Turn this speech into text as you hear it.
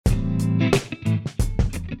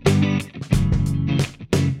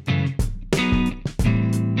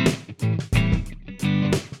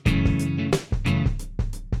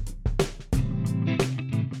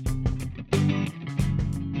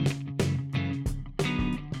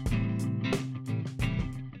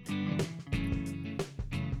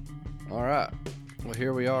right. Well,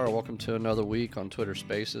 here we are. Welcome to another week on Twitter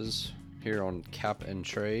Spaces here on Cap and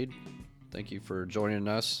Trade. Thank you for joining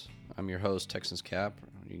us. I'm your host, Texans Cap.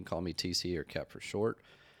 You can call me TC or Cap for short.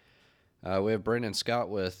 We have Brandon Scott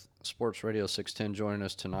with Sports Radio 610 joining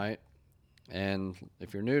us tonight. And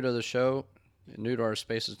if you're new to the show, new to our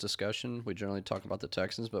Spaces discussion, we generally talk about the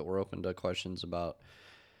Texans, but we're open to questions about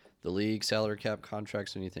the league, salary cap,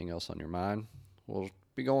 contracts, anything else on your mind. We'll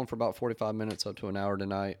be going for about 45 minutes up to an hour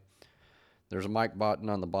tonight. There's a mic button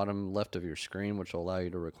on the bottom left of your screen, which will allow you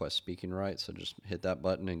to request speaking rights. So just hit that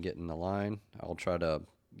button and get in the line. I'll try to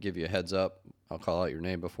give you a heads up. I'll call out your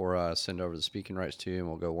name before I send over the speaking rights to you, and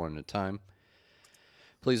we'll go one at a time.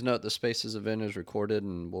 Please note the Spaces event is recorded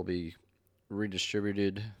and will be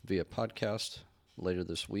redistributed via podcast later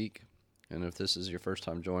this week. And if this is your first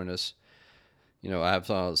time joining us, I have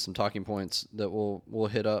some talking points that we'll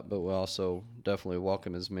hit up, but we'll also definitely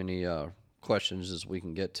welcome as many questions as we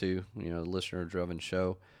can get to, the listener-driven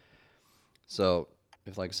show. So,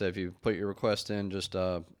 if you put your request in, just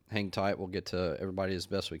hang tight. We'll get to everybody as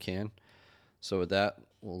best we can. So with that,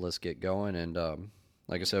 let's get going. And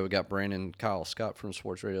like I said, we got Brandon Kyle Scott from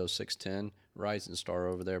Sports Radio 610, Rising Star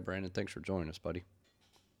over there. Brandon, thanks for joining us, buddy.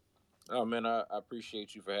 Oh man, I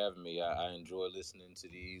appreciate you for having me. I enjoy listening to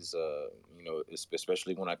these,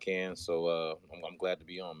 especially when I can. So I'm glad to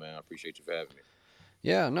be on, man. I appreciate you for having me.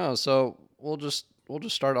 Yeah, no. So we'll just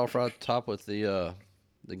start off right at the top with the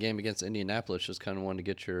game against Indianapolis. Just kind of wanted to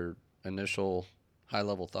get your initial high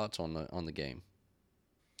level thoughts on the game.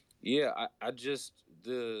 Yeah, I just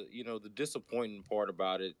the disappointing part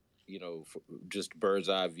about it, just bird's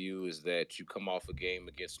eye view is that you come off a game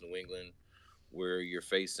against New England where you're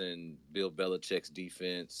facing Bill Belichick's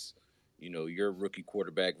defense, your rookie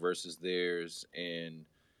quarterback versus theirs, and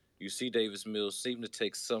you see Davis Mills seem to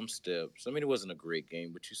take some steps. I mean, it wasn't a great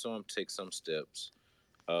game, but you saw him take some steps,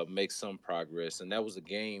 make some progress, and that was a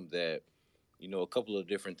game that, a couple of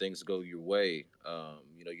different things go your way.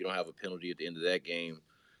 You don't have a penalty at the end of that game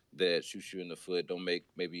that shoots you in the foot. Don't make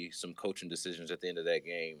maybe some coaching decisions at the end of that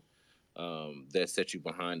game that set you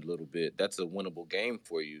behind a little bit. That's a winnable game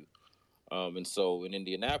for you. And so in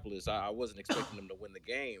Indianapolis, I wasn't expecting them to win the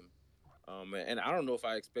game. And I don't know if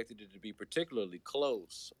I expected it to be particularly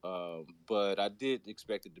close, but I did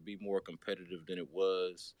expect it to be more competitive than it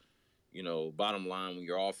was. Bottom line, when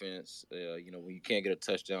your offense, when you can't get a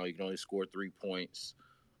touchdown, you can only score 3 points.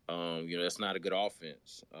 That's not a good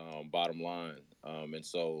offense, bottom line. And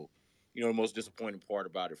so, the most disappointing part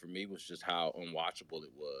about it for me was just how unwatchable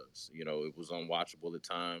it was. It was unwatchable at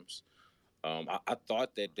times. I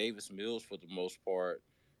thought that Davis Mills, for the most part,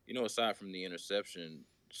 aside from the interception,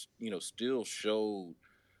 still showed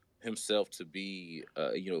himself to be,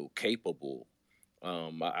 capable.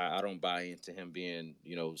 I don't buy into him being,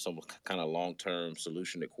 some kind of long-term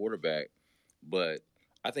solution at quarterback, but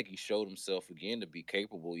I think he showed himself again to be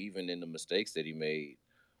capable, even in the mistakes that he made.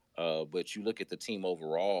 But you look at the team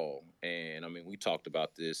overall, and I mean, we talked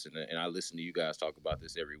about this, and I listen to you guys talk about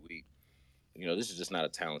this every week. This is just not a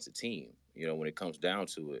talented team. When it comes down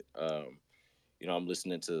to it. I'm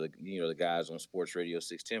listening to the guys on Sports Radio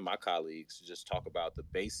 610, my colleagues, just talk about the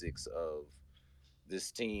basics of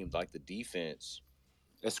this team, like the defense.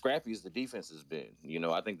 As scrappy as the defense has been,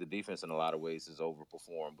 I think the defense in a lot of ways has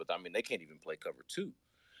overperformed. But I mean, they can't even play cover two,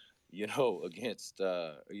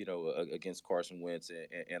 against Carson Wentz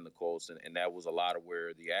and the Colts, and that was a lot of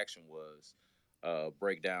where the action was,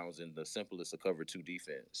 breakdowns in the simplest of cover two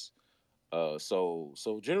defense. So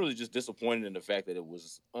generally just disappointed in the fact that it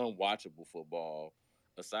was unwatchable football,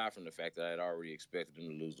 aside from the fact that I had already expected them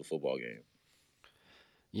to lose the football game.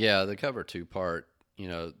 Yeah, the cover two part,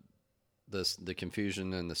 the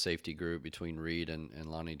confusion in the safety group between Reed and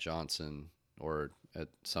Lonnie Johnson, or at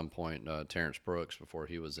some point Terrence Brooks before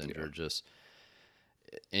he was injured,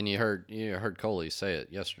 and you heard Coley say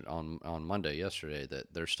it yesterday on Monday yesterday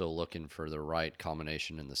that they're still looking for the right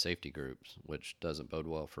combination in the safety groups, which doesn't bode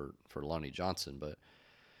well for Lonnie Johnson. But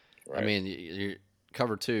right. I mean, you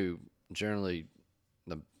cover two, generally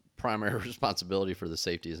the primary responsibility for the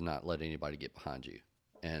safety is not let anybody get behind you,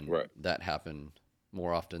 and right. That happened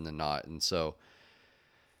more often than not. And so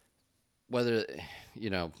whether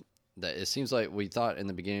that it seems like we thought in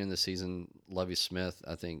the beginning of the season, Lovie Smith,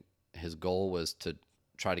 I think his goal was to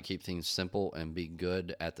try to keep things simple and be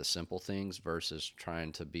good at the simple things versus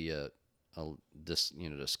trying to be a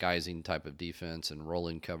disguising type of defense and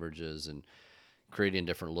rolling coverages and creating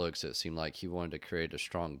different looks. It seemed like he wanted to create a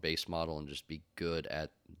strong base model and just be good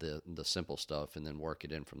at the simple stuff and then work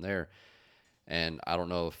it in from there. And I don't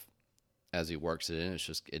know if as he works it in,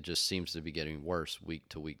 it just seems to be getting worse week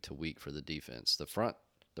to week to week for the defense. The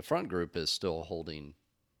front group is still holding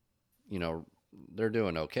you know, they're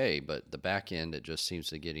doing okay, but the back end, it just seems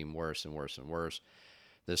to getting worse and worse and worse.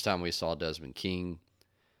 This time we saw Desmond King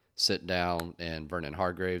sit down and Vernon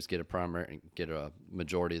Hargraves get a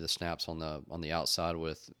majority of the snaps on the outside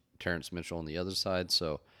with Terrence Mitchell on the other side.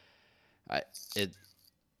 So I it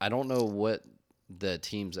I don't know what the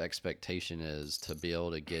team's expectation is to be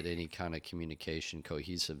able to get any kind of communication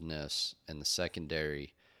cohesiveness in the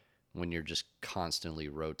secondary when you're just constantly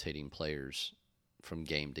rotating players from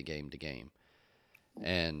game to game to game.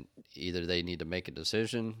 And either they need to make a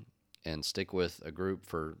decision and stick with a group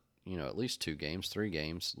for, at least 2 games, 3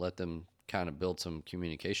 games, let them kind of build some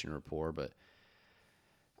communication rapport. But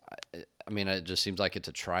I mean, it just seems like it's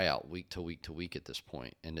a tryout week to week to week at this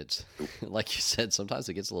point. And it's like you said, sometimes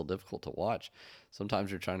it gets a little difficult to watch.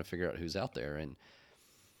 Sometimes you're trying to figure out who's out there. And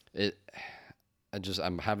it,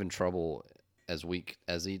 I'm having trouble as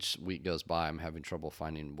each week goes by. I'm having trouble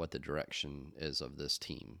finding what the direction is of this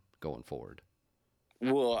team going forward.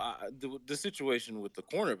 Well, the situation with the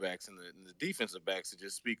cornerbacks and the defensive backs, it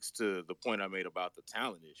just speaks to the point I made about the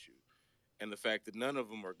talent issue and the fact that none of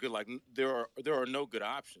them are good. Like there are no good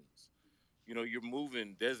options. You're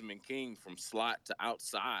moving Desmond King from slot to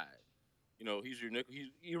outside. He's your nickel.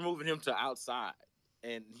 You're moving him to outside,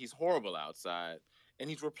 and he's horrible outside. And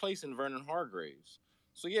he's replacing Vernon Hargraves.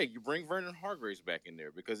 So yeah, you bring Vernon Hargraves back in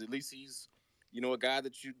there because at least he's, a guy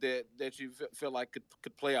that you felt like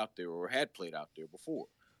could play out there or had played out there before.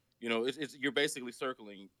 It's you're basically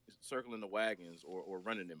circling the wagons or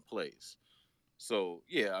running in place. So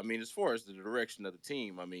yeah, I mean, as far as the direction of the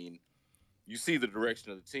team, I mean, you see the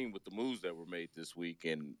direction of the team with the moves that were made this week,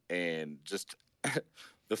 and just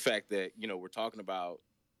the fact that we're talking about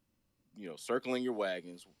circling your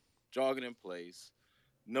wagons, jogging in place,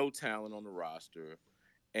 no talent on the roster,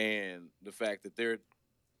 and the fact that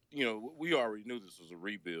we already knew this was a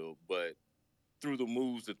rebuild, but through the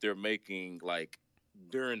moves that they're making, like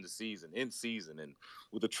during the season, in season, and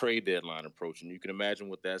with the trade deadline approaching, you can imagine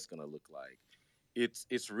what that's going to look like.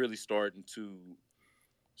 It's really starting to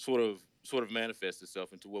sort of manifest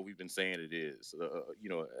itself into what we've been saying it is,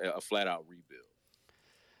 a flat out rebuild.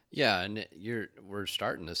 Yeah, and we're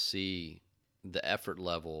starting to see the effort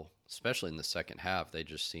level, especially in the second half. They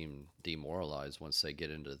just seem demoralized once they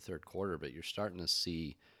get into the third quarter. But you're starting to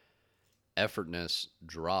see effortness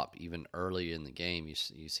drop even early in the game.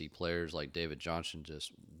 You see players like David Johnson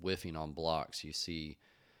just whiffing on blocks. You see,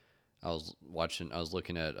 I was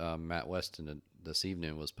looking at Matt Weston this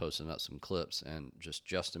evening was posting up some clips, and just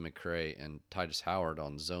Justin McCray and Titus Howard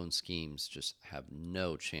on zone schemes just have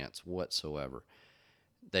no chance whatsoever.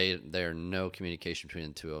 They're no communication between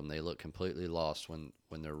the two of them. They look completely lost when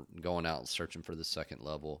they're going out and searching for the second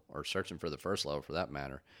level or searching for the first level for that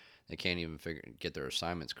matter. They can't even get their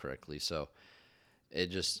assignments correctly. So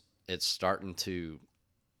it's starting to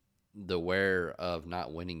the wear of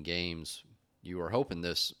not winning games. You were hoping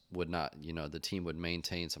this would not, the team would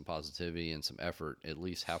maintain some positivity and some effort at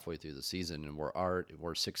least halfway through the season, and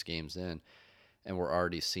we're 6 games in, and we're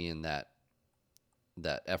already seeing that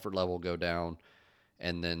effort level go down.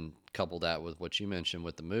 And then couple that with what you mentioned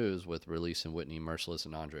with the moves, with releasing Whitney Merciless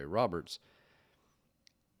and Andre Roberts.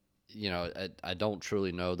 I don't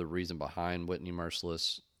truly know the reason behind Whitney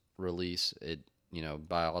Merciless release.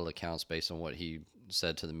 By all accounts, based on what he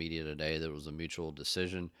said to the media today, that it was a mutual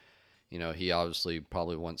decision. He obviously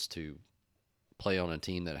probably wants to play on a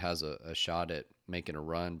team that has a shot at making a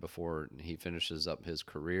run before he finishes up his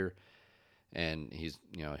career. And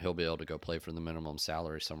he'll be able to go play for the minimum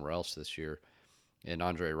salary somewhere else this year. And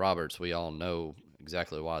Andre Roberts, we all know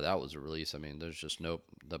exactly why that was a release. I mean, there's just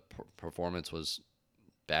the performance was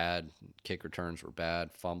bad, kick returns were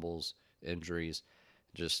bad, fumbles, injuries,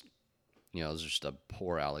 just it was just a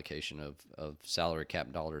poor allocation of salary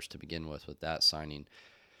cap dollars to begin with that signing.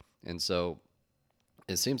 And so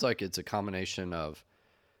it seems like it's a combination of,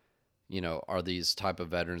 are these type of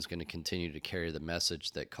veterans going to continue to carry the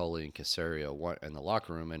message that Coley and Caserio want in the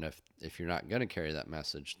locker room? And if you're not going to carry that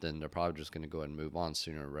message, then they're probably just going to go ahead and move on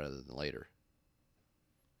sooner rather than later.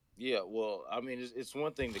 Yeah, well, I mean, it's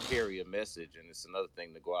one thing to carry a message, and it's another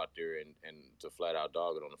thing to go out there and to flat out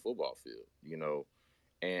dog it on the football field.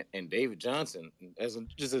 And David Johnson,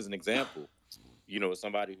 just as an example, is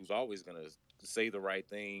somebody who's always going to say the right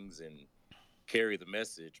things and carry the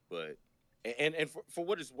message. But and for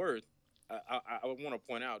what it's worth, I want to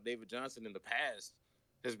point out David Johnson in the past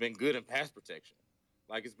has been good in pass protection.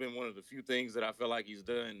 Like it's been one of the few things that I feel like he's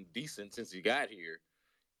done decent since he got here.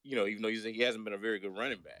 Even though he hasn't been a very good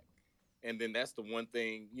running back. And then that's the one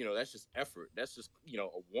thing, that's just effort. That's just a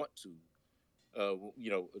want to.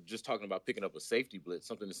 Just talking about picking up a safety blitz,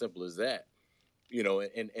 something as simple as that.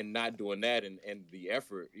 and not doing that, and the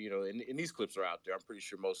effort, and these clips are out there. I'm pretty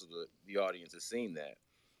sure most of the audience has seen that.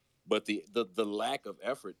 But the lack of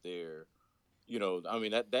effort there, I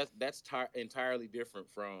mean that's entirely different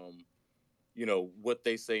from what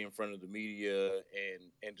they say in front of the media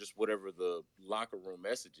and just whatever the locker room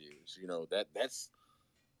message is.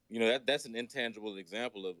 That's an intangible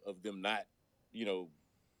example of them not you know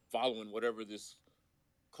following whatever this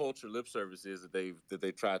culture lip service is that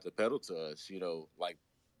they tried to peddle to us. Like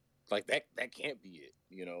that can't be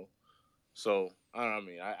it. So I don't know, I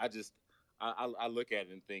mean, I just I look at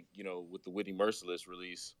it and think, with the Whitney Merciless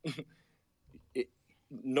release, it,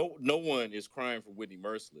 no one is crying for Whitney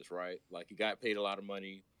Merciless, right? Like, he got paid a lot of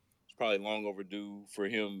money. It's probably long overdue for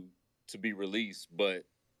him to be released. But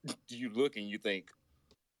you look and you think,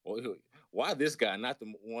 well, why this guy? Not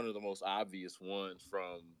the one of the most obvious ones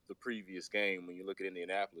from the previous game. When you look at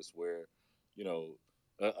Indianapolis, where you know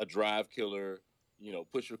a drive killer,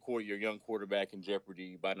 puts your young quarterback in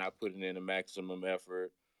jeopardy by not putting in a maximum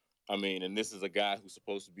effort. I mean, and this is a guy who's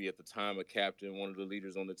supposed to be at the time a captain, one of the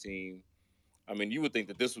leaders on the team. I mean, you would think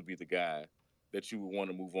that this would be the guy that you would want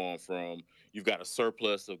to move on from. You've got a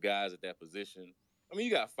surplus of guys at that position. I mean,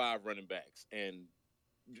 you got five running backs, and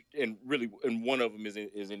really, and one of them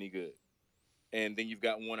is any good. And then you've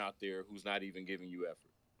got one out there who's not even giving you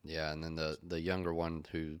effort. Yeah, and then the younger one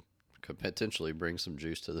who could potentially bring some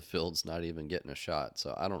juice to the field's not even getting a shot.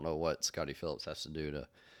 So I don't know what Scotty Phillips has to do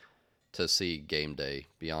to see game day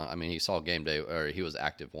beyond. I mean, he saw game day, or he was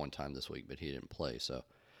active one time this week, but he didn't play. So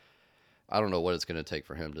I don't know what it's going to take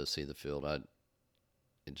for him to see the field.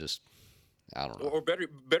 It just I don't know. Or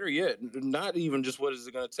better yet, not even just what is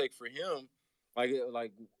it going to take for him.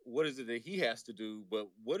 Like what is it that he has to do, but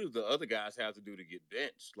what do the other guys have to do to get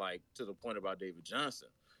benched? Like, to the point about David Johnson,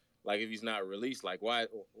 like, if he's not released, like, why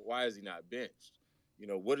is he not benched?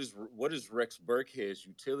 What is Rex Burkhead's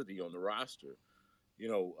utility on the roster?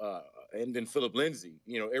 And then Philip Lindsay.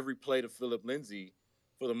 Every play to Philip Lindsay,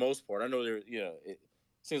 for the most part. I know it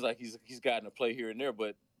seems like he's gotten a play here and there,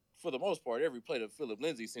 but for the most part, every play to Philip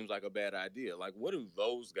Lindsay seems like a bad idea. Like, what do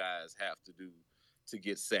those guys have to do to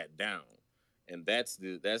get sat down? And that's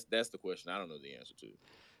the question I don't know the answer to.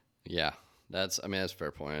 Yeah, that's a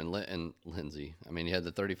fair point. And Lindsey, I mean, he had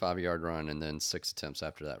the 35-yard run and then 6 attempts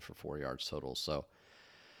after that for 4 yards total. So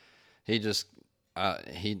he just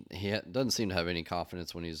doesn't seem to have any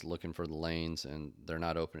confidence when he's looking for the lanes, and they're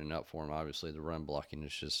not opening up for him. Obviously, the run blocking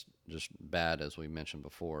is just bad, as we mentioned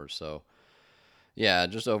before. So yeah,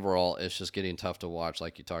 just overall, it's just getting tough to watch,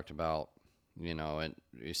 like you talked about. And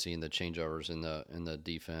you're seeing the changeovers in the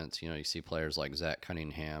defense. You see players like Zach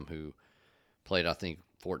Cunningham, who played, I think,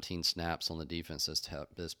 14 snaps on the defense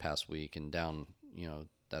this past week, and down,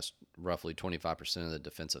 that's roughly 25% of the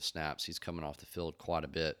defensive snaps. He's coming off the field quite a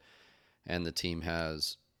bit, and the team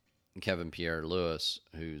has Kevin Pierre-Louis,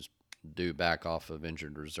 who's due back off of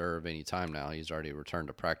injured reserve anytime now. He's already returned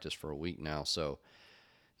to practice for a week now, so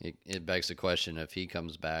it begs the question: if he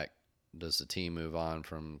comes back, does the team move on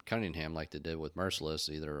from Cunningham like they did with Merciless,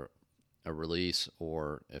 either a release,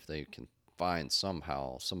 or if they can find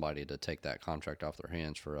somehow somebody to take that contract off their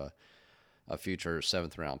hands for a future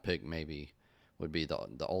seventh round pick, maybe would be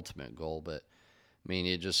the ultimate goal. But I mean,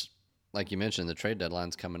 it just, like you mentioned, the trade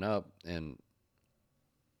deadline's coming up, and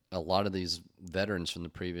a lot of these veterans from the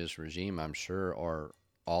previous regime, I'm sure, are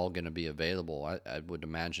all going to be available. I would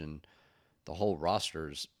imagine the whole roster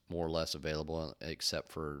is more or less available,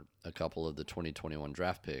 except for a couple of the 2021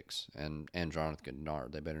 draft picks and Jonathan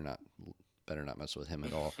Gennard. They better not mess with him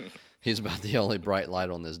at all. He's about the only bright light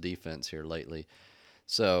on this defense here lately.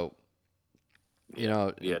 So, you Yeah,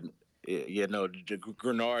 know, yeah, yeah. No,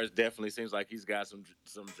 Grenard definitely seems like he's got some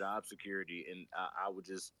job security, and I would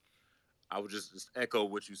just echo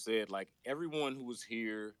what you said. Like, everyone who was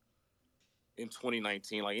here in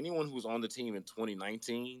 2019, like anyone who was on the team in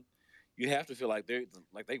 2019, you have to feel like they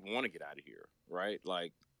want to get out of here, right?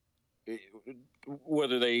 Like, it,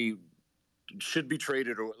 whether they should be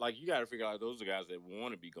traded, or, like, you got to figure out those are guys that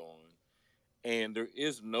want to be gone. And there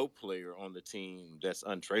is no player on the team that's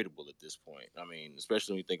untradeable at this point. I mean,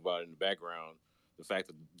 especially when you think about it in the background, the fact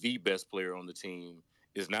that the best player on the team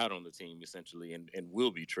is not on the team, essentially, and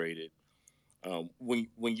will be traded. When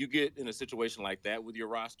you get in a situation like that with your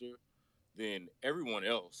roster, then everyone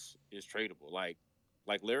else is tradable. Like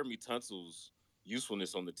Laramie Tunsil's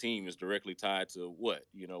usefulness on the team is directly tied to what,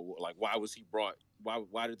 like, why was he brought?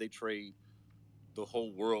 Why did they trade the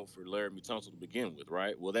whole world for Laramie Tunsil to begin with,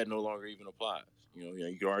 right? Well, that no longer even applies.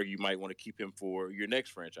 You could argue you might want to keep him for your next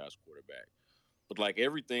franchise quarterback. But, like,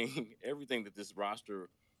 everything, everything that this roster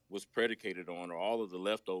was predicated on, or all of the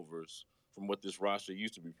leftovers from what this roster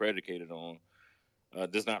used to be predicated on,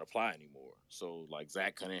 does not apply anymore. So like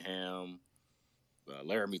Zach Cunningham,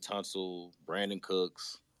 Laramie Tunsil, Brandon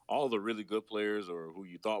Cooks, all the really good players or who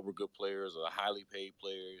you thought were good players or highly paid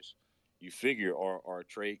players, you figure are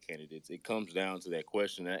trade candidates. It comes down to that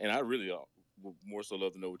question, and I really would more so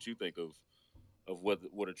love to know what you think of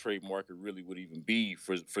what a trade market really would even be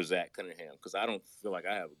for Zach Cunningham, because I don't feel like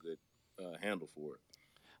I have a good handle for it.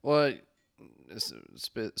 Well,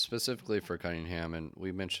 specifically for Cunningham, and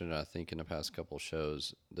we mentioned it, I think, in the past couple of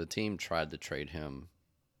shows, the team tried to trade him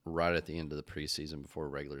right at the end of the preseason before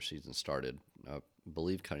regular season started. I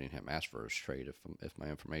believe Cunningham asked for his trade, if my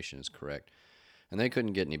information is correct, and they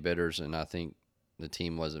couldn't get any bidders, and I think the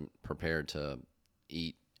team wasn't prepared to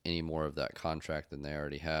eat any more of that contract than they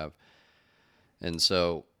already have. And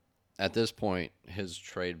so at this point, his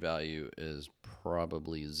trade value is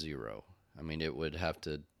probably zero. I mean, it would have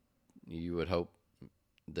to, you would hope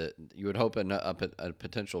a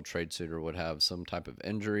potential trade suitor would have some type of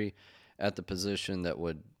injury at the position that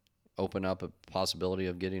would open up a possibility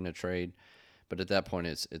of getting a trade. But at that point,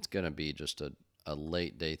 it's going to be just a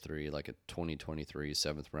late day three, like a 2023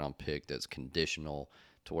 seventh round pick that's conditional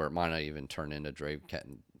to where it might not even turn into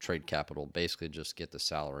trade capital. Basically, just get the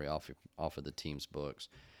salary off of the team's books.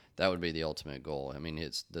 That would be the ultimate goal. I mean,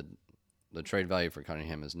 it's the trade value for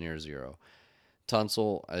Cunningham is near zero.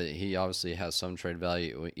 Tunsil, he obviously has some trade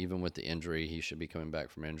value. Even with the injury, he should be coming back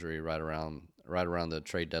from injury right around the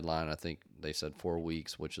trade deadline. I think they said 4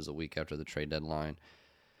 weeks, which is a week after the trade deadline.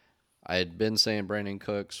 I had been saying Brandon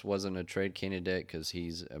Cooks wasn't a trade candidate because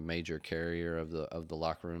he's a major carrier of the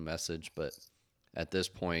locker room message. But at this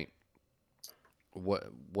point, what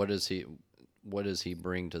does he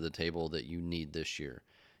bring to the table that you need this year?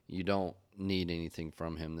 You don't need anything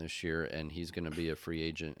from him this year, and he's going to be a free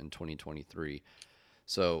agent in 2023.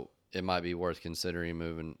 So it might be worth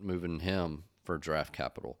considering moving him for draft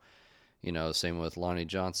capital. Same with Lonnie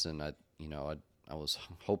Johnson. I was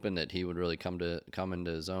hoping that he would really come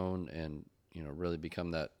into his own and really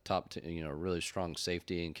become that really strong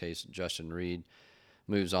safety in case Justin Reed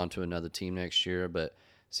moves on to another team next year. But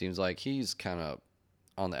seems like he's kind of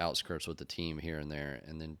on the outskirts with the team here and there.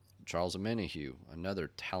 And then Charles Omenihu,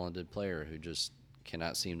 another talented player who just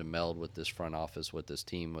cannot seem to meld with this front office, with this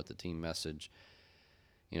team, with the team message.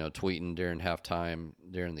 Tweeting during halftime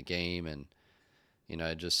during the game, and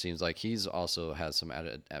it just seems like he's also has some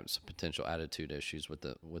potential attitude issues with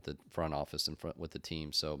the front office and with the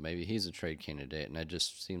team. So maybe he's a trade candidate, and it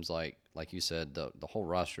just seems like you said, the whole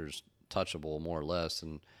roster's touchable more or less,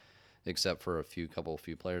 and except for a few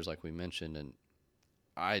players like we mentioned. And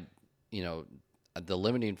the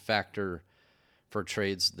limiting factor for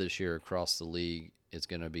trades this year across the league is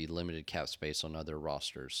going to be limited cap space on other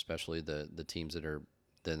rosters, especially the teams that are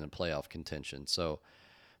in the playoff contention. So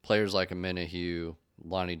players like Omenihu,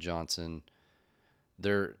 Lonnie Johnson,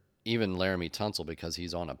 they're even Laramie Tunsil, because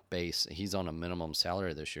he's on a minimum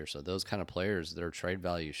salary this year. So those kind of players, their trade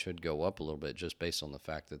value should go up a little bit just based on the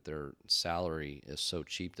fact that their salary is so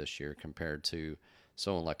cheap this year compared to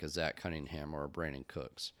someone like a Zach Cunningham or a Brandon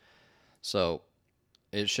Cooks. So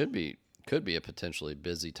it could be a potentially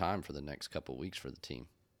busy time for the next couple of weeks for the team.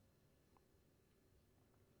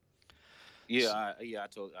 Yeah, I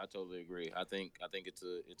totally agree. I think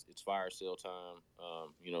it's fire sale time.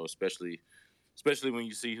 Especially when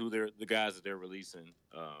you see who the guys that they're releasing,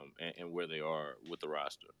 and where they are with the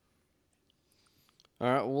roster.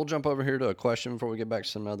 All right, we'll jump over here to a question before we get back to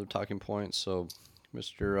some other talking points. So,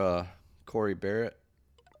 Mr. Corey Barrett,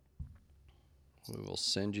 we will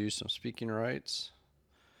send you some speaking rights.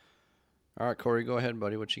 All right, Corey, go ahead,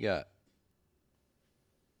 buddy. What you got?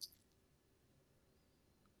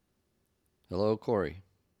 Hello, Corey.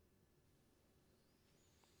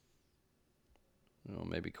 Oh,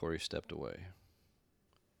 maybe Corey stepped away.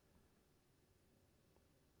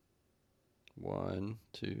 1,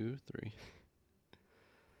 2, 3.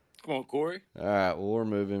 Come on, Corey. All right, well, we're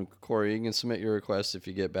moving. Corey, you can submit your request if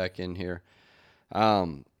you get back in here.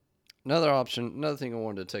 Another thing I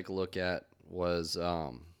wanted to take a look at was,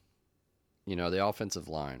 the offensive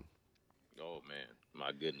line. Oh, man.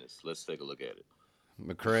 My goodness. Let's take a look at it.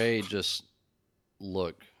 McCray just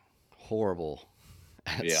looked horrible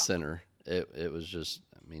at center. It was just,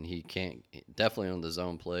 he can't, definitely on the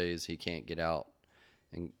zone plays, he can't get out,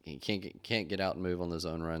 and he can't get out and move on the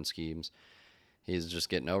zone run schemes. He's just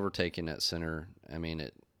getting overtaken at center.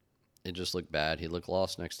 It just looked bad. He looked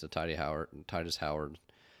lost next to Titus Howard.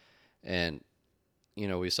 And,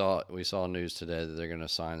 we saw news today that they're going to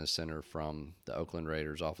sign the center from the Oakland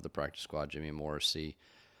Raiders off of the practice squad, Jimmy Morrissey.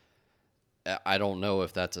 I don't know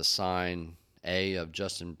if that's a sign, of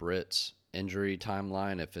Justin Britt's injury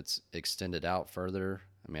timeline, if it's extended out further.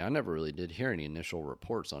 I mean, I never really did hear any initial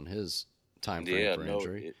reports on his time frame Yeah, for no,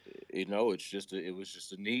 injury. it's just it was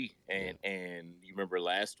just a knee, Yeah. and you remember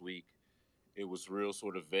last week it was real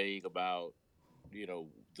sort of vague about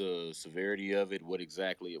the severity of it, what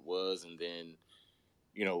exactly it was, and then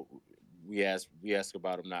you know we asked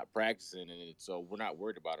about him not practicing, and so we're not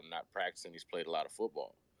worried about him not practicing. He's played a lot of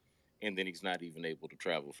football, and then he's not even able to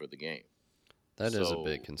travel for the game. That is a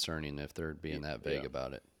bit So concerning if they're being that vague yeah,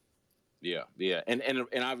 about it. yeah,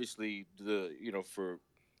 and obviously for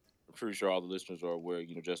I'm pretty sure all the listeners are aware.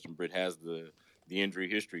 Justin Britt has the injury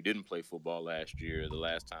history. Didn't play football last year. The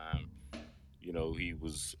last time he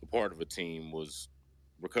was a part of a team was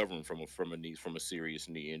recovering from a serious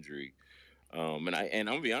knee injury. And I'm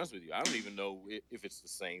gonna be honest with you, I don't even know if it's the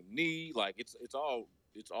same knee. Like it's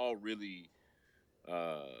all really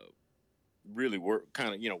uh really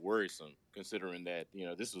kind of worrisome, considering that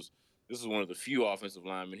this is one of the few offensive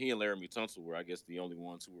linemen. He and Laramie Tunsil were, I guess, the only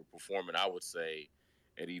ones who were performing, I would say,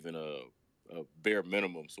 at even a bare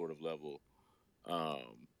minimum sort of level.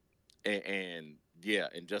 Um, and yeah,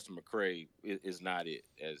 and Justin McCray is not it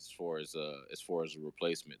as far as a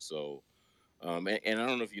replacement. So, and I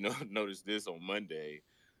don't know if you noticed this on Monday.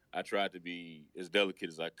 I tried to be as delicate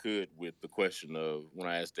as I could with the question of when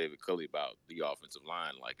I asked David Culley about the offensive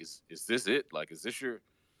line. Like, is this it? Like, is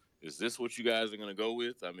this what you guys are going to go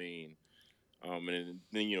with? I mean, and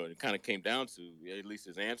then it kind of came down to, at least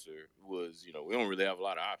his answer was, we don't really have a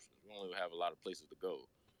lot of options. We only have a lot of places to go.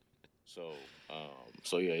 So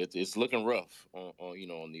yeah, it's looking rough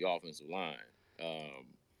on the offensive line. Um,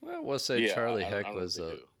 Well, we'll say yeah, I don't know what they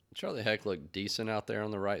do. Charlie Heck looked decent out there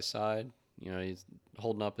on the right side. He's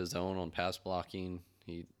holding up his own on pass blocking.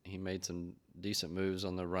 He made some decent moves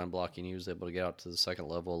on the run blocking. He was able to get out to the second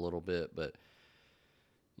level a little bit, but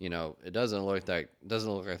it doesn't look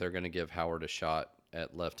like they're going to give Howard a shot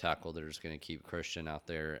at left tackle. They're just going to keep Christian out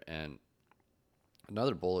there. And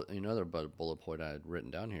another bullet point I had written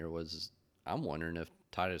down here was I'm wondering if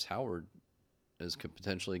Titus Howard could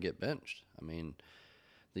potentially get benched. I mean,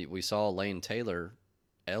 we saw Lane Taylor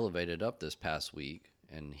elevated up this past week,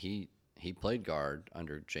 and he played guard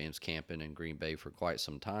under James Campen in Green Bay for quite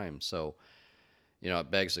some time. So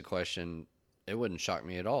it begs the question. It wouldn't shock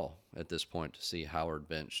me at all at this point to see Howard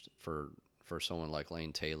benched for someone like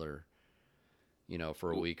Lane Taylor,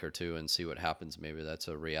 for a week or two and see what happens. Maybe that's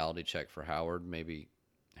a reality check for Howard. Maybe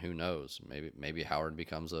who knows? Maybe Howard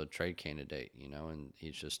becomes a trade candidate, and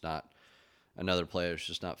he's just not another player is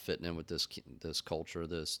just not fitting in with this culture,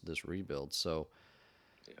 this rebuild. So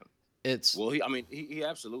Yeah. it's Well, he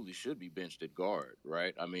absolutely should be benched at guard,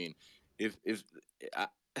 right? I mean, if I,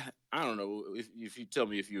 I don't know if you tell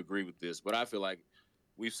me if you agree with this, but I feel like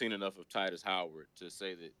we've seen enough of Titus Howard to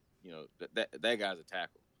say that that guy's a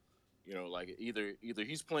tackle. Like either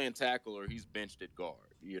he's playing tackle or he's benched at guard.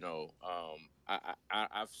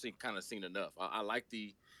 I've seen enough. I like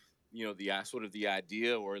the sort of the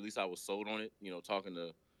idea, or at least I was sold on it.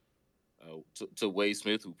 Talking to Wade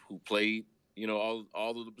Smith, who played all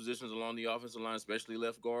of the positions along the offensive line, especially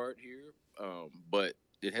left guard here. But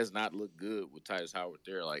it has not looked good with Titus Howard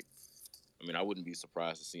there. Like, I mean, I wouldn't be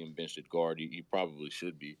surprised to see him benched at guard. He probably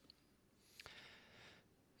should be.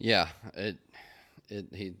 yeah, and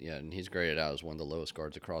he's graded out as one of the lowest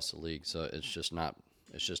guards across the league. So it's just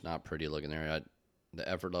not pretty looking there. The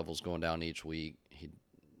effort level's going down each week. He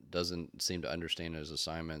doesn't seem to understand his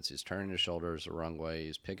assignments. He's turning his shoulders the wrong way.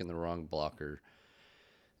 He's picking the wrong blocker.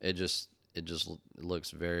 It just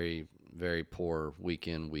looks very very poor week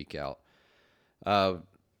in week out. Uh,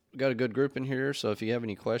 got a good group in here, so if you have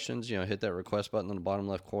any questions, hit that request button in the bottom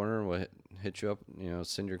left corner. We'll hit you up,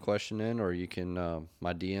 send your question in, or you can.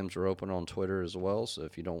 My DMs are open on Twitter as well, so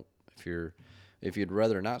if you'd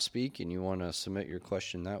rather not speak and you want to submit your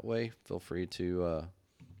question that way, feel free to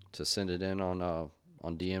send it in on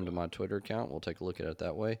DM to my Twitter account. We'll take a look at it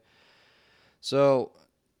that way. So,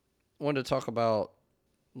 wanted to talk about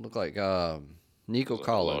look like Nico Looks like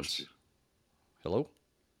I lost Collins. you. Hello,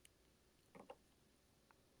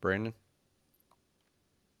 Brandon.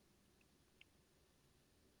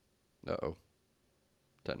 Uh-oh.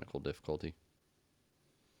 Technical difficulty.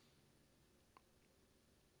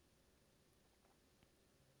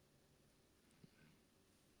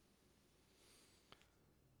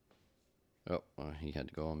 Oh, he had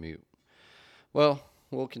to go on mute. Well,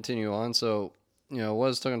 we'll continue on. So,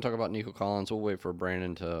 was going to talk about Nico Collins. We'll wait for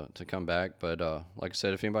Brandon to come back. But like I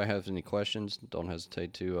said, if anybody has any questions, don't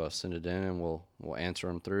hesitate to send it in, and we'll answer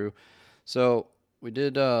them through. So we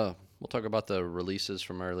did. We'll talk about the releases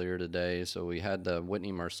from earlier today. So we had the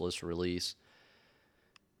Whitney Merciless release.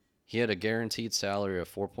 He had a guaranteed salary of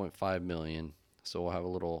 4.5 million. So we'll have a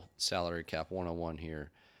little salary cap 101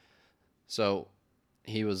 here. So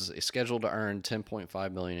he was scheduled to earn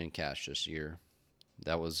 10.5 million in cash this year.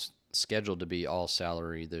 That was scheduled to be all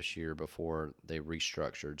salary this year before they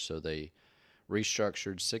restructured. So they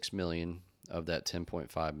restructured 6 million of that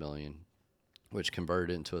 10.5 million, which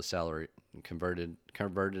converted into a salary, converted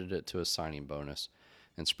it to a signing bonus,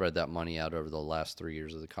 and spread that money out over the last 3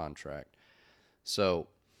 years of the contract. So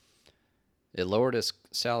it lowered his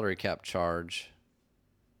salary cap charge.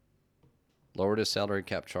 Lowered his salary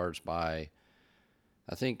cap charge by,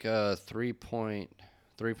 I think,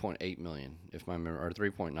 3.8 million, if my memory, or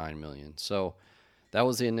 3.9 million. So that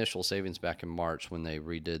was the initial savings back in March when they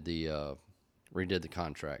redid the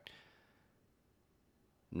contract.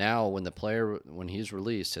 Now, when he's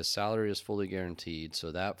released, his salary is fully guaranteed,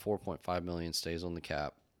 so that 4.5 million stays on the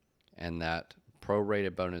cap, and that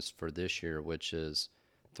prorated bonus for this year, which is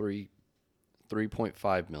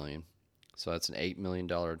 3.5 million, so that's an $8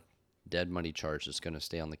 million dead money charge that's going to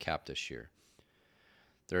stay on the cap this year.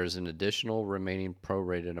 There is an additional remaining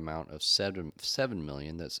prorated amount of 7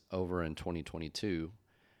 million that's over in 2022.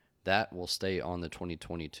 That will stay on the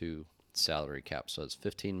 2022 salary cap. So it's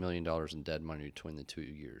 $15 million in dead money between the 2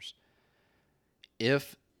 years.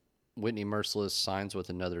 If Whitney Mercilus signs with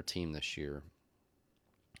another team this year,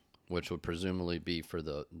 which would presumably be for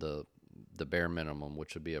the bare minimum,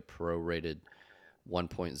 which would be a prorated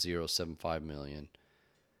 1.075 million,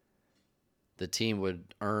 the team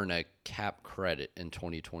would earn a cap credit in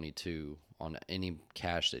 2022 on any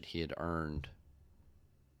cash that he had earned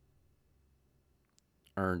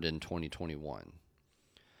in 2021.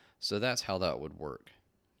 So that's how that would work.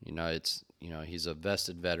 He's a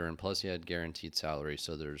vested veteran, plus he had guaranteed salary,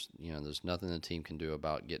 so there's nothing the team can do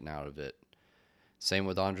about getting out of it. Same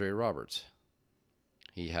with Andre Roberts.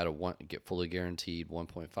 He had a fully guaranteed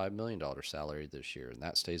 $1.5 million salary this year, and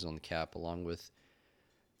that stays on the cap along with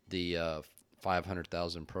the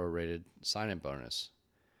 $500,000 prorated sign-in bonus,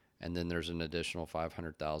 and then there's an additional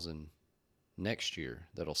 $500,000 next year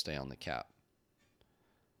that'll stay on the cap.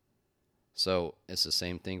 So it's the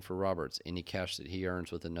same thing for Roberts. Any cash that he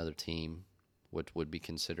earns with another team, which would be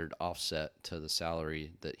considered offset to the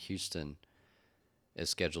salary that Houston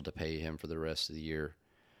is scheduled to pay him for the rest of the year,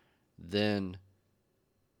 then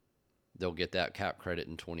they'll get that cap credit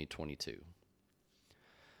in 2022.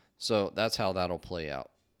 So that's how that'll play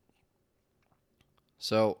out.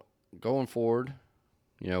 So going forward,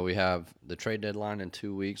 we have the trade deadline in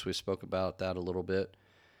 2 weeks. We spoke about that a little bit.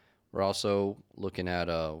 We're also looking at,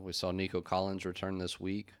 we saw Nico Collins return this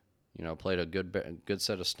week. Played a good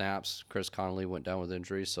set of snaps. Chris Conley went down with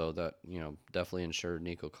injury, so that, definitely ensured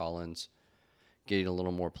Nico Collins getting a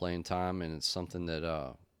little more playing time, and it's something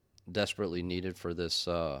that desperately needed for this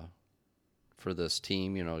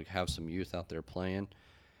team, have some youth out there playing.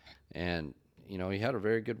 And he had a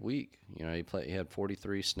very good week. He had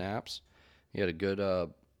 43 snaps. He had a good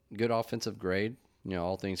offensive grade,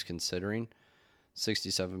 all things considering.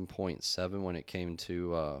 67.7 when it came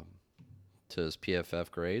to his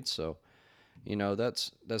PFF grade. So,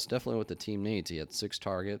 that's definitely what the team needs. He had 6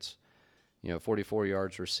 targets, 44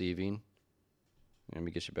 yards receiving. Let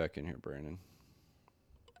me get you back in here, Brandon.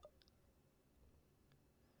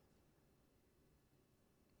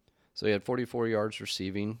 So he had 44 yards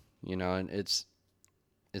receiving, and it's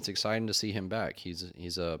exciting to see him back.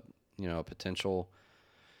 He's a potential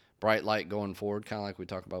bright light going forward, kind of like we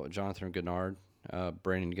talked about with Jonathan Gennard.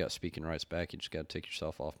 Brandon, you got speaking rights back. You just got to take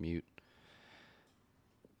yourself off mute.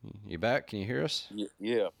 You back? Can you hear us?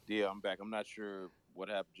 Yeah, I'm back. I'm not sure what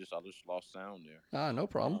happened. I just lost sound there. No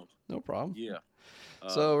problem. No problem. Yeah.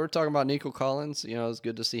 So we're talking about Nico Collins. It's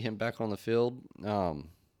good to see him back on the field.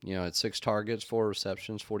 At 6 targets, 4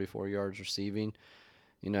 receptions, 44 yards receiving.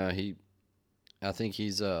 I think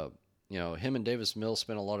he's him and Davis Mills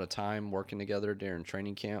spent a lot of time working together during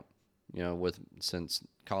training camp. Since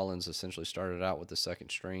Collins essentially started out with the second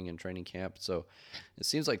string in training camp. So it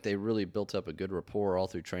seems like they really built up a good rapport all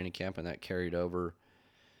through training camp, and that carried over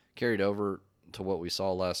to what we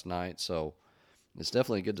saw last night. So it's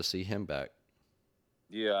definitely good to see him back.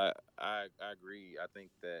 Yeah, I agree. I think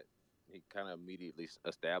that he kind of immediately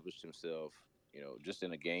established himself, just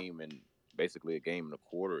in a game, and basically a game and a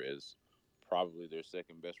quarter, as probably their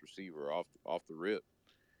second best receiver off the rip.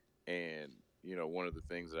 And one of the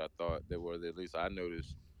things that I thought that was, at least I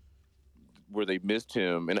noticed, where they missed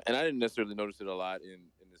him, and I didn't necessarily notice it a lot in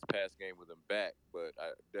this past game with him back, but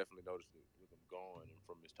I definitely noticed it with him gone and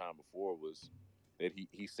from his time before, was that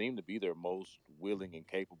he seemed to be their most willing and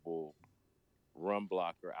capable run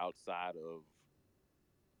blocker outside of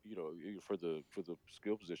for the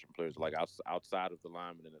skill position players, like outside of the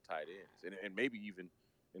linemen and the tight ends, and maybe even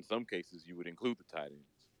in some cases you would include the tight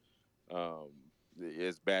ends.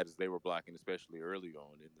 As bad as they were blocking, especially early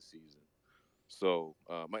on in the season. So,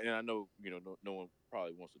 and I know no one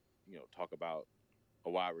probably wants to talk about a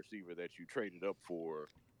wide receiver that you traded up for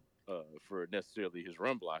necessarily his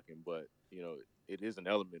run blocking, but it is an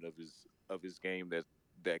element of his game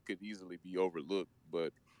that could easily be overlooked,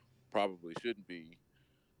 but probably shouldn't be,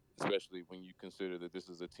 especially when you consider that this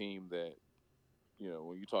is a team that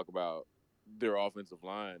when you talk about their offensive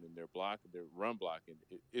line and their run blocking,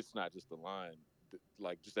 it's not just the line,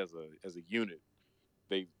 like just as a unit,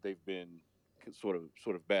 they've been sort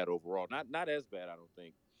of bad overall. Not as bad, I don't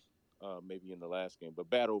think, maybe in the last game, but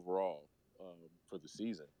bad overall for the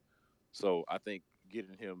season. So I think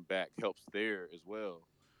getting him back helps there as well.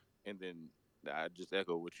 And then I just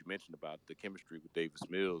echo what you mentioned about the chemistry with Davis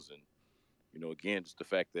Mills, and again, just the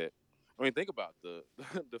fact that think about the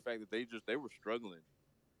fact that they were struggling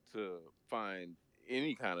to find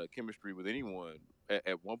any kind of chemistry with anyone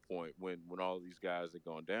at one point when all of these guys had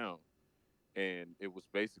gone down, and it was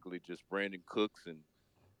basically just Brandon Cooks and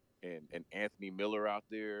Anthony Miller out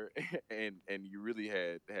there, and you really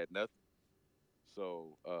had nothing.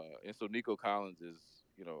 So Nico Collins is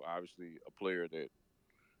obviously a player that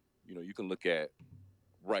you can look at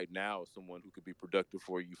right now as someone who could be productive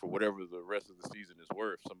for you for whatever the rest of the season is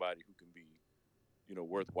worth. Somebody who can be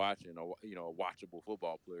worth watching, or a watchable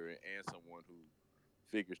football player, and someone who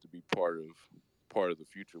figures to be part of the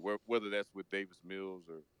future, whether that's with Davis Mills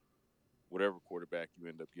or whatever quarterback you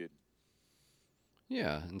end up getting.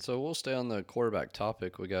 Yeah, and so we'll stay on the quarterback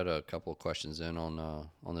topic. We got a couple of questions in on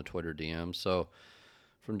the Twitter DM. So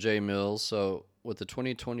from Jay Mills, so with the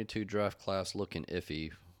 2022 draft class looking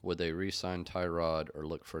iffy, would they re-sign Tyrod or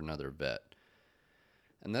look for another vet?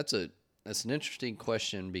 And that's an interesting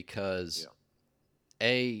question because Yeah.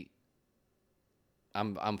 a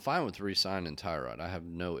I'm fine with re-signing Tyrod. I have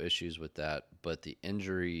no issues with that, but the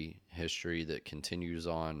injury history that continues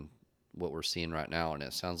on what we're seeing right now, and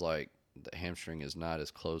it sounds like the hamstring is not as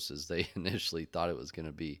close as they initially thought it was going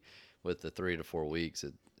to be with the 3 to 4 weeks.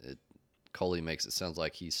 It Coley makes it sounds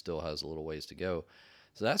like he still has a little ways to go.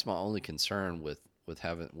 So that's my only concern with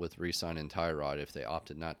re-signing Tyrod if they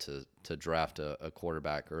opted not to draft a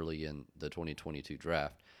quarterback early in the 2022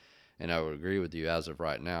 draft. And I would agree with you as of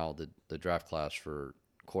right now, the draft class for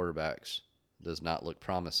quarterbacks does not look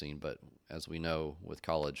promising. But as we know, with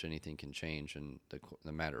college, anything can change in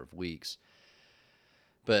the matter of weeks.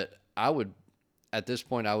 But at this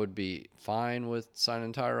point, I would be fine with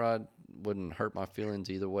signing Tyrod. Wouldn't hurt my feelings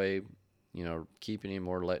either way. Keeping him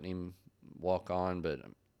or letting him walk on. But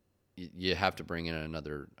you have to bring in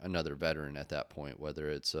another veteran at that point, whether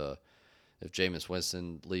it's if Jameis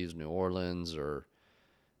Winston leaves New Orleans or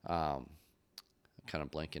kind of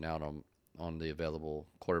blanking out on the available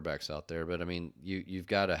quarterbacks out there. But I mean, you've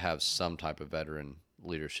got to have some type of veteran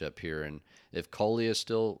leadership here. And if Coley is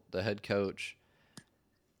still the head coach,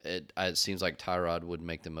 it seems like Tyrod would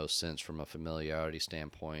make the most sense from a familiarity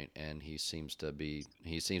standpoint. And he seems to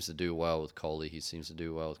do well with Coley. He seems to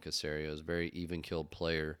do well with Caserio. He's a very even killed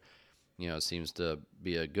player. Seems to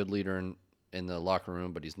be a good leader in the locker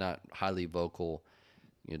room, but he's not highly vocal.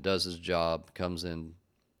 Does his job, comes in,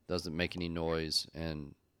 doesn't make any noise,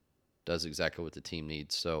 and does exactly what the team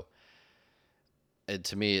needs. So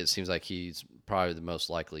to me, it seems like he's probably the most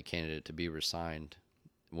likely candidate to be resigned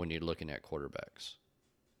when you're looking at quarterbacks.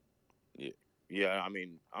 Yeah, yeah. I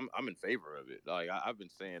mean, I'm in favor of it. Like I've been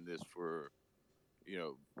saying this for you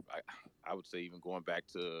know, I I would say even going back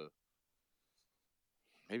to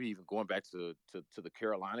maybe even going back to the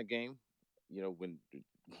Carolina game. When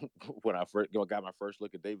when I first got my first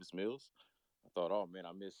look at Davis Mills, I thought, oh man,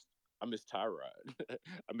 I miss Tyrod.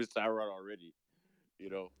 I miss Tyrod already. You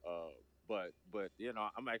know, but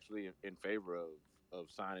I'm actually in favor of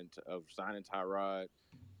signing Tyrod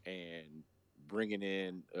and bringing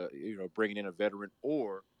in a veteran,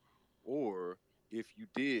 or if you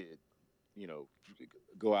did, you know,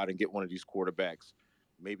 go out and get one of these quarterbacks,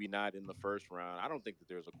 maybe not in the first round. I don't think that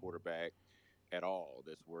there's a quarterback at all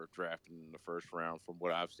that's worth drafting in the first round from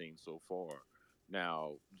what I've seen so far.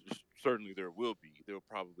 Now, certainly there will be. There'll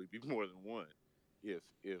probably be more than one if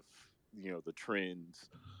the trends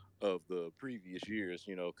of the previous years,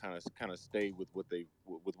 kind of stay with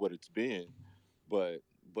what it's been. But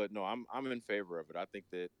no, I'm in favor of it. I think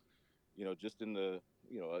that just in the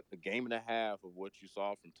a game and a half of what you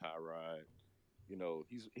saw from Tyrod,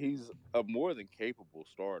 he's a more than capable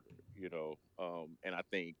starter. And I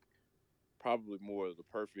think probably more of the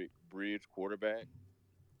perfect bridge quarterback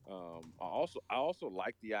I also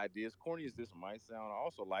like the idea. As corny as this might sound, I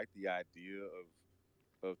also like the idea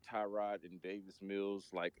of Tyrod and Davis Mills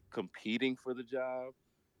like competing for the job.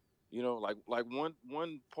 Like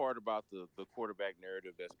one part about the quarterback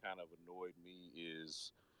narrative that's kind of annoyed me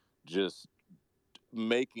is just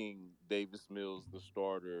making Davis Mills the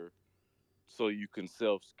starter so you can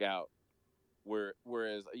self scout.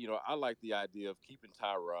 Whereas I like the idea of keeping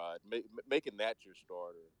Tyrod, making that your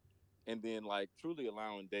starter, and then like truly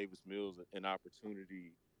allowing Davis Mills an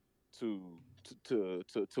opportunity to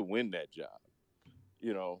win that job.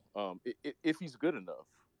 If he's good enough,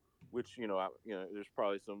 which there's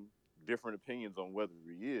probably some different opinions on whether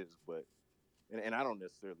he is, but and I don't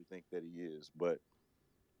necessarily think that he is, but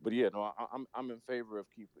yeah, no, I'm in favor of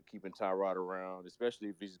keeping Tyrod around, especially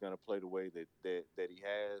if he's going to play the way that he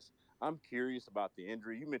has. I'm curious about the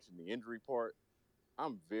injury. You mentioned the injury part.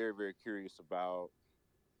 I'm very very curious about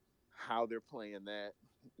how they're playing that.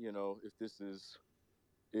 If this is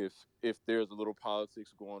if there's a little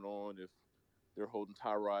politics going on, if they're holding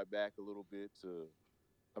Tyrod back a little bit to,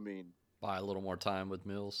 I mean, Buy a little more time with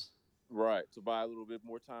Mills. right, to buy a little bit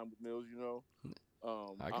more time with Mills.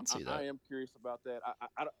 I I, can I see I that. am curious about that.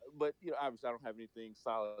 But obviously, I don't have anything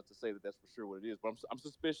solid to say that that's for sure what it is. But I'm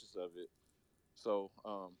suspicious of it. So,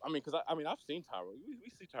 I mean, because I've seen Tyrod. We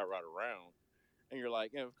see Tyrod around, and you're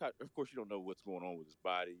like, of course, you don't know what's going on with his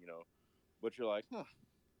body, but you're like, huh,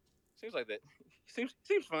 seems like that. Seems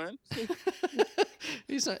fine.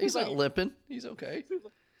 he's not. Seems He's like not he limping. He's okay.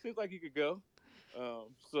 seems like he could go.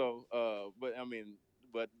 But I mean,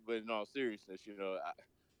 but in all seriousness,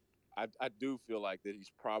 I do feel like that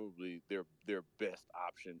he's probably their best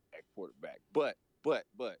option at quarterback. But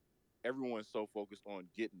everyone's so focused on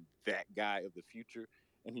getting that guy of the future,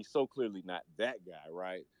 and he's so clearly not that guy,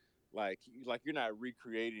 right? Like you're not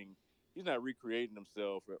recreating. He's not recreating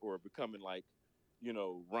himself or becoming like,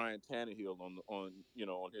 Ryan Tannehill on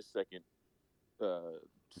his second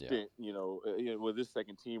Yeah. stint, with his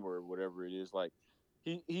second team or whatever it is. Like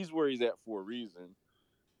he's where he's at for a reason,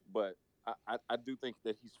 but I do think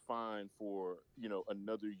that he's fine for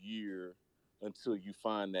another year until you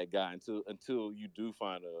find that guy until you do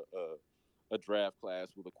find a draft class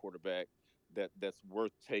with a quarterback that's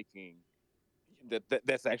worth taking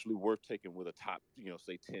that's actually worth taking with a top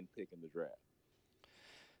say 10 pick in the draft.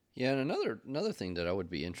 Yeah, and another thing that I would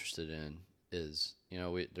be interested in is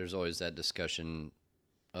there's always that discussion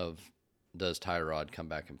of does Tyrod come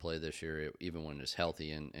back and play this year even when he's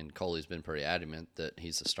healthy, and Coley's been pretty adamant that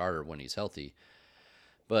he's a starter when he's healthy.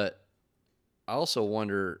 But I also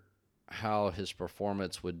wonder how his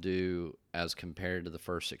performance would do as compared to the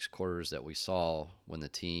first 6 quarters that we saw when the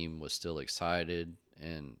team was still excited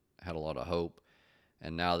and had a lot of hope.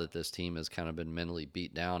 And now that this team has kind of been mentally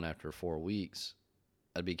beat down after 4 weeks,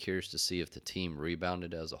 I'd be curious to see if the team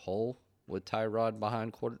rebounded as a whole with Tyrod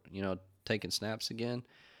behind taking snaps again,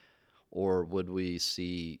 or would we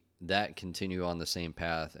see that continue on the same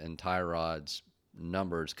path and Tyrod's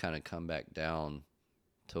numbers kind of come back down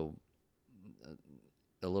to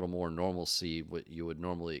a little more normalcy, what you would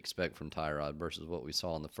normally expect from Tyrod versus what we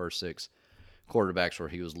saw in the first 6 quarterbacks where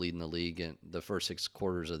he was leading the league in the first 6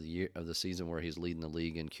 quarters of the season where he's leading the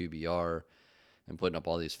league in QBR and putting up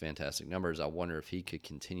all these fantastic numbers. I wonder if he could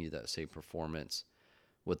continue that same performance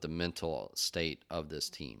with the mental state of this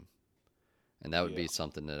team. And that would Yeah, be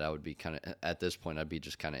something that I would be kind of, at this point, I'd be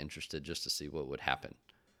just kind of interested just to see what would happen.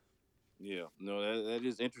 yeah, no, that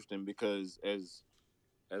is interesting because as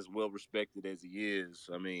well respected as he is,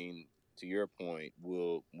 I mean, to your point,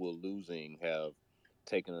 will losing have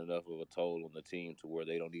taken enough of a toll on the team to where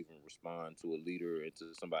they don't even respond to a leader and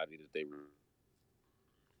to somebody that they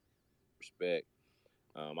respect?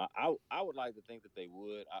 I would like to think that they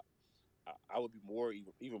would. I would be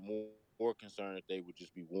even more concerned if they would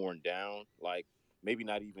just be worn down. Like maybe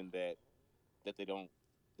not even that they don't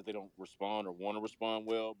respond or want to respond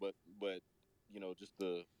well, but just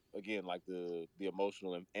the again like the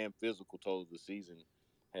emotional and physical toll of the season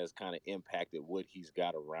has kind of impacted what he's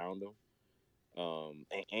got around him.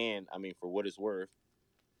 And I mean, for what it's worth,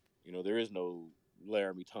 there is no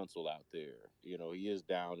Laramie Tunsil out there. He is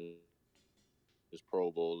down as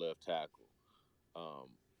Pro Bowl left tackle. Um,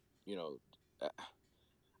 you know, uh,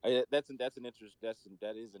 that is an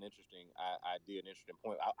interesting idea, an interesting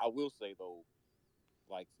point. I will say though,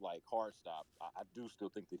 like hard stop, I do still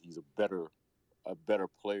think that he's a better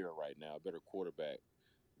player right now, a better quarterback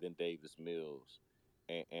than Davis Mills,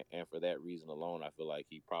 and for that reason alone, I feel like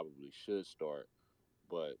he probably should start.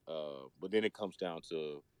 But then it comes down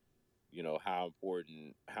to how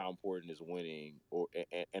important is winning, or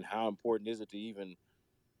and how important is it to even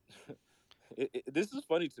this is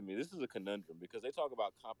funny to me. This is a conundrum because they talk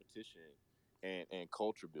about competition and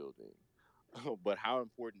culture building, but how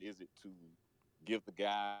important is it to give the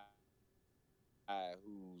guy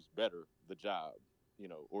who's better the job,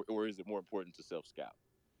 or is it more important to self scout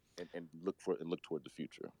and look toward the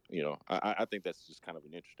future? I think that's just kind of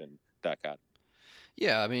an interesting dichotomy.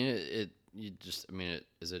 Yeah, I mean, you just, I mean,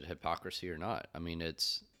 is it hypocrisy or not? I mean,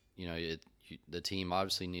 it's, the team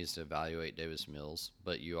obviously needs to evaluate Davis Mills,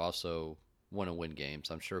 but you also want to win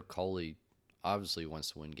games. I'm sure Coley obviously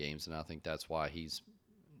wants to win games, and I think that's why he's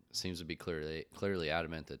seems to be clearly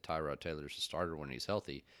adamant that Tyrod Taylor's a starter when he's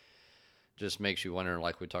healthy. Just makes you wonder,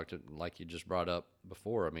 like we talked, like you just brought up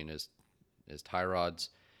before. I mean, is Tyrod's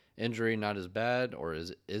injury not as bad, or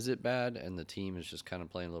is it bad, and the team is just kind of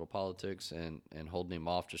playing a little politics and holding him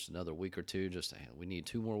off just another week or two? Just, hey, we need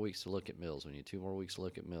 2 more weeks to look at Mills. We need 2 more weeks to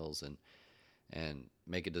look at Mills and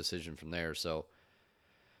make a decision from there. So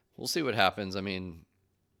we'll see what happens. I mean,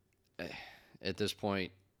 at this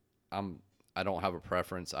point, I'm I don't have a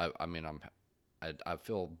preference. I mean, I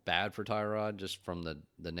feel bad for Tyrod just from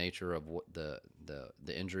the nature of what the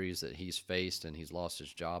injuries that he's faced, and he's lost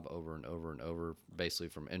his job over and over and over, basically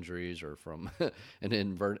from injuries or from an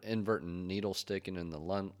inverting needle sticking in the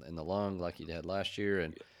lung like he had last year,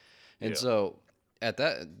 and Yeah, so at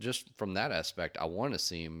that, just from that aspect, I want to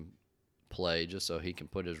see him play just so he can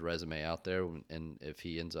put his resume out there, and if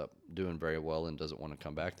he ends up doing very well and doesn't want to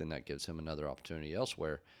come back, then that gives him another opportunity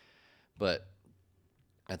elsewhere. But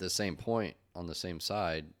at the same point, on the same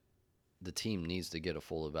side, the team needs to get a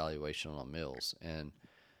full evaluation on Mills, and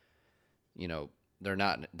you know they're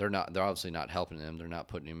obviously not helping him. They're not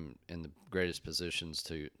putting him in the greatest positions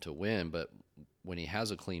to win. But when he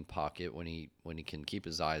has a clean pocket, when he can keep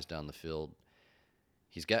his eyes down the field,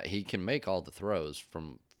 he can make all the throws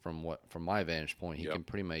from my vantage point. He yep, can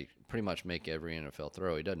pretty much make every NFL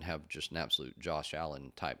throw. He doesn't have just an absolute Josh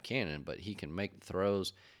Allen type cannon, but he can make the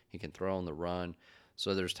throws. He can throw on the run.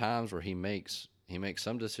 So there's times where he makes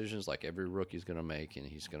some decisions like every rookie's going to make, and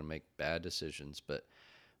he's going to make bad decisions. But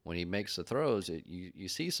when he makes the throws, you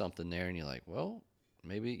see something there, and you're like, well,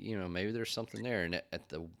 maybe there's something there. And at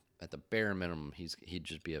the bare minimum, he'd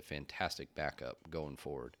just be a fantastic backup going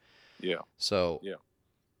forward. yeah, So yeah,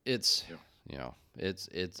 it's yeah,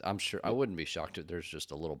 it's I'm sure I yeah, wouldn't be shocked if there's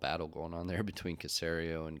just a little battle going on there between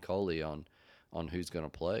Casario and Coley on who's going to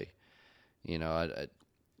play.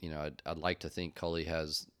 I'd like to think Coley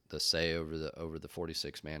has the say over the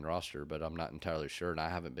 46 man roster, but I'm not entirely sure, and I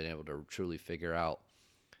haven't been able to truly figure out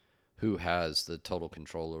who has the total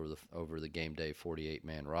control over the game day 48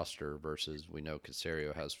 man roster versus we know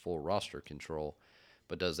Casario has full roster control,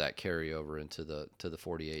 but does that carry over into the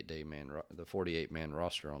 48 man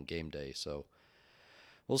roster on game day? So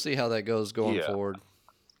we'll see how that goes going yeah, forward.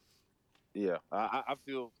 yeah. I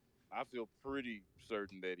feel pretty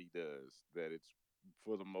certain that he does. That it's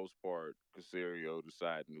for the most part Casario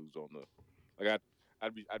deciding who's on the. Like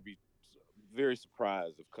I'd be very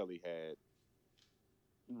surprised if Cully had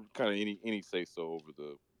kind of any say so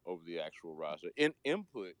over the actual roster. In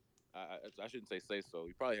input, I shouldn't say so.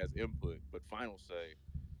 He probably has input, but final say,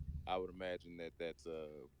 I would imagine that's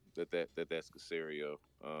Casario.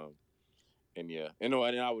 And yeah, and no,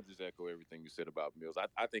 and I would just echo everything you said about Mills.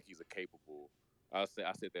 I think he's a capable. I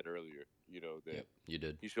said that earlier. That Yep, you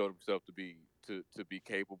did. he showed himself to be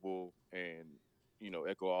capable, and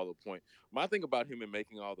echo all the point. My thing about him and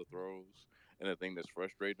making all the throws, and the thing that's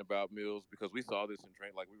frustrating about Mills, because we saw this in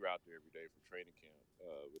train, like we were out there every day for training camp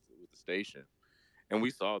with the station, and we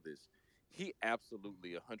saw this. He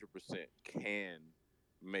absolutely 100% can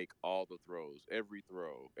make all the throws, every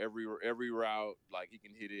throw, every route, like he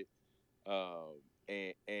can hit it,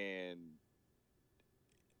 and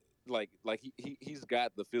like he's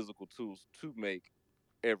got the physical tools to make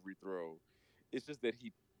every throw. It's just that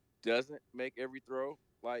he doesn't make every throw.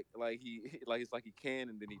 Like it's like he can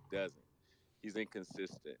and then he doesn't. He's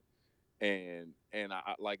inconsistent, and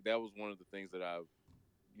I like that was one of the things that I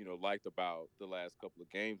liked about the last couple of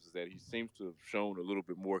games is that he seems to have shown a little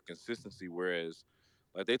bit more consistency. Whereas,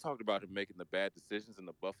 like they talked about him making the bad decisions in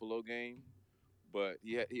the Buffalo game, but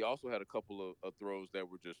he also had a couple of throws that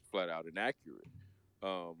were just flat out inaccurate.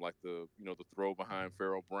 Like the throw behind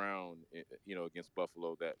Farrell Brown, against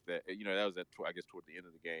Buffalo that that was I guess toward the end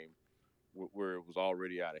of the game where it was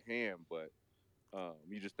already out of hand. But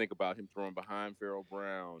you just think about him throwing behind Farrell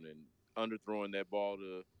Brown and underthrowing that ball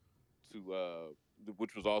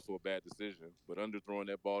which was also a bad decision, but underthrowing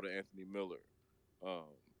that ball to Anthony Miller, um,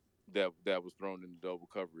 that was thrown into double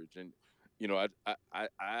coverage, and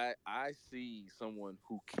I see someone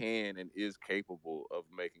who can and is capable of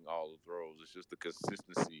making all the throws. It's just the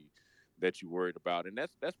consistency that you worried about, and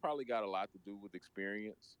that's probably got a lot to do with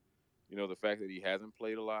experience. You know, the fact that he hasn't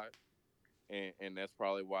played a lot, and that's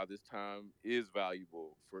probably why this time is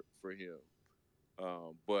valuable for him.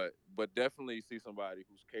 But definitely see somebody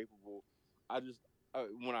who's capable. I just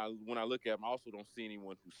when I look at him, I also don't see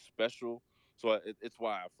anyone who's special. So it's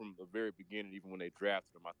why from the very beginning, even when they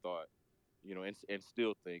drafted him, I thought, and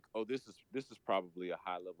still think, oh, this is probably a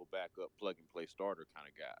high level backup, plug and play starter kind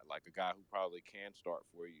of guy, like a guy who probably can start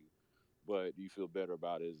for you, but you feel better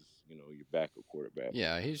about as your backup quarterback.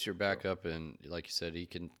 Yeah, he's your So backup, and like you said, he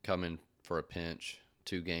can come in for a pinch,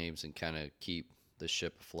 2 games, and kind of keep the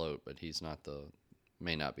ship afloat. But he's not the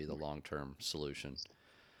may not be the long term solution.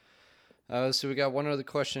 So we got one other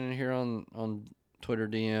question in here on Twitter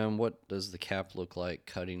DM. What does the cap look like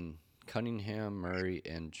cutting Cunningham, Murray,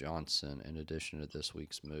 and Johnson in addition to this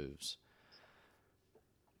week's moves?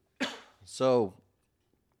 So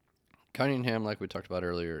Cunningham, like we talked about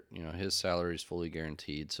earlier, his salary is fully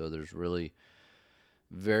guaranteed, so there's really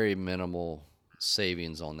very minimal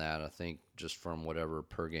savings on that. I think just from whatever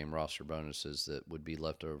per game roster bonuses that would be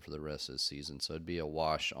left over for the rest of the season, so it'd be a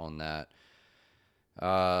wash on that.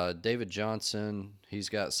 David Johnson, he's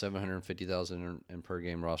got 750,000 in per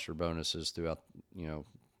game roster bonuses throughout,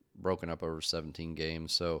 broken up over 17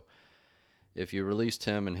 games. So if you released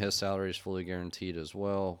him and his salary is fully guaranteed as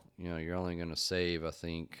well, you're only going to save, I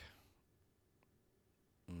think,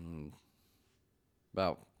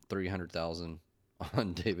 about 300,000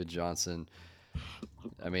 on David Johnson.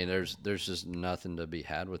 I mean, there's just nothing to be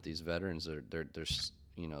had with these veterans. There's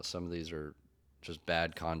some of these are just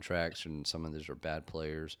bad contracts, and some of these are bad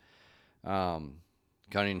players.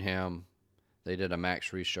 Cunningham, they did a max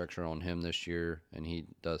restructure on him this year, and he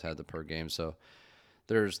does have the per game. So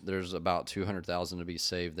there's about 200,000 to be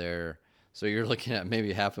saved there. So you're looking at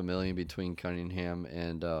maybe $500,000 between Cunningham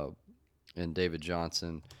and David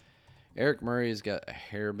Johnson. Eric Murray's got a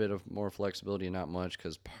hair bit of more flexibility, not much,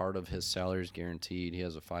 because part of his salary is guaranteed. He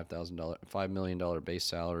has a $5 million base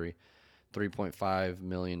salary. 3.5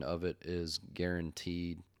 million of it is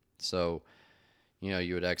guaranteed. So,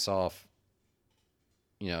 you would X off.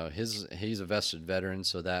 He's a vested veteran,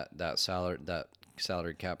 so that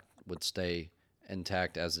salary cap would stay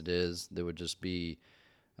intact as it is. There would just be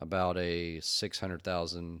about a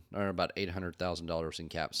 600,000 or about $800,000 in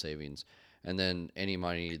cap savings, and then any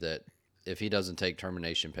money that if he doesn't take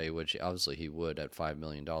termination pay, which obviously he would at $5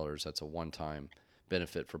 million, that's a one-time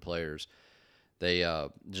benefit for players. They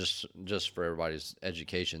just for everybody's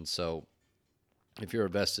education. So if you're a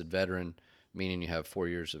vested veteran, meaning you have 4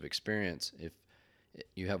 years of experience, if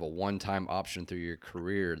you have a one-time option through your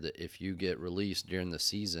career that if you get released during the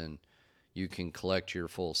season, you can collect your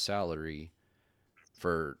full salary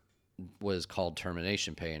for what is called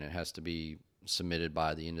termination pay, and it has to be submitted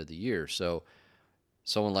by the end of the year. So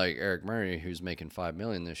someone like Eric Murray, who's making $5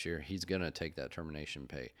 million this year, he's gonna take that termination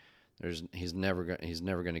pay. He's never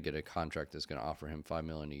gonna get a contract that's gonna offer him $5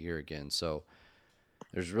 million a year again. So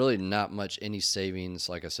there's really not much any savings.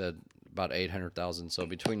 Like I said, about 800,000. So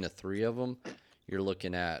between the three of them, you're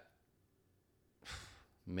looking at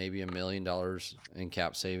maybe $1 million in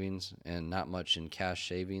cap savings and not much in cash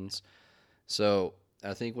savings. So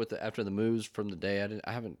I think after the moves from the day,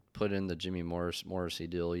 I haven't put in the Jimmy Morrissey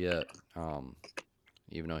deal yet.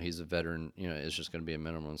 Even though he's a veteran, it's just going to be a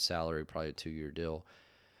minimum salary, probably a 2-year deal.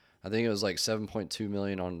 I think it was like 7.2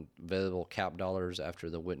 million on available cap dollars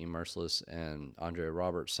after the Whitney Merciless and Andre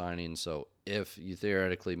Roberts signing. So if you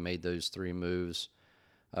theoretically made those 3 moves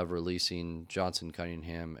of releasing Johnson,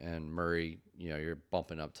 Cunningham, and Murray, you're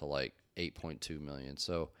bumping up to like 8.2 million.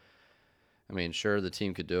 So I mean, sure, the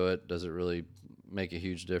team could do it. Does it really make a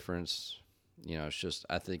huge difference? It's just,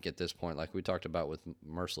 I think at this point, like we talked about with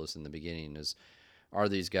Merciless in the beginning, are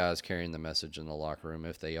these guys carrying the message in the locker room?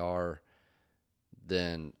 If they are,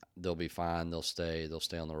 then they'll be fine. They'll stay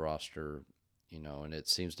on the roster, and it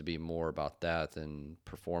seems to be more about that than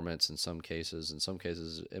performance in some cases. In some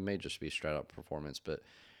cases, it may just be straight up performance. But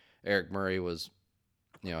Eric Murray was,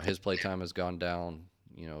 his play time has gone down,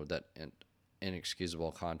 that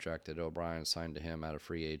inexcusable contract that O'Brien signed to him out of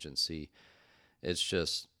free agency. It's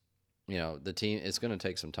just, the team, it's going to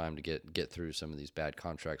take some time to get through some of these bad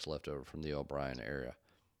contracts left over from the O'Brien era.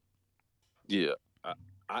 Yeah,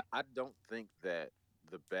 I don't think that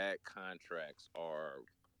the bad contracts are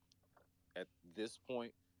at this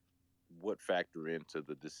point what factor into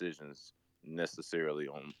the decisions necessarily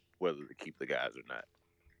on whether to keep the guys or not.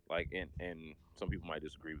 Like, and some people might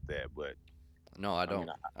disagree with that, but No, I I mean, don't.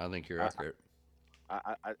 I think you're I accurate.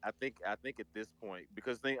 I think at this point,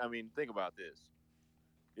 because think about this.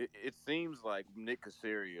 It seems like Nick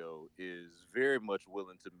Casario is very much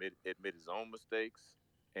willing to admit his own mistakes,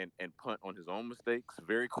 and punt on his own mistakes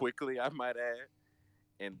very quickly, I might add.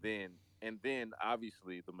 And then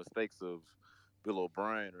obviously the mistakes of Bill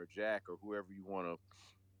O'Brien or Jack or whoever you want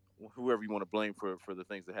to blame for the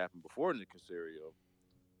things that happened before Nick Casario.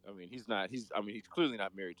 I mean, he's clearly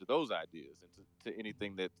not married to those ideas and to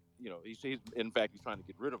anything that, he's in fact, he's trying to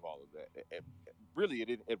get rid of all of that.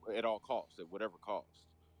 Really, at all costs, at whatever cost.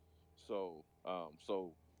 So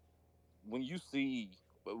when you see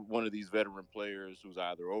one of these veteran players who's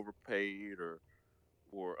either overpaid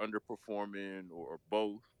or underperforming or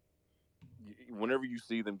both, whenever you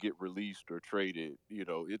see them get released or traded,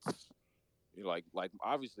 it's like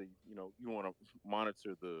obviously, you want to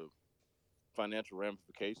monitor the financial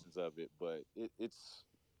ramifications of it, but it's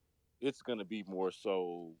going to be more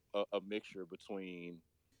so a mixture between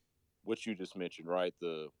what you just mentioned, right?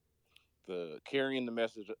 The carrying the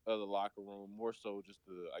message of the locker room, more so just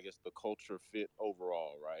the, I guess, the culture fit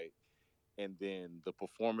overall, right? And then the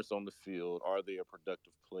performance on the field. Are they a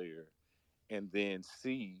productive player? And then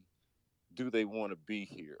C, do they want to be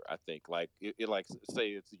here? I think like it like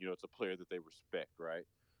say it's a player that they respect, right?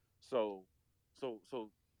 So so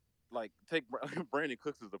like take Brandon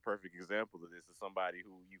Cooks is the perfect example of this. Is somebody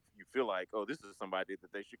who you feel like, oh, this is somebody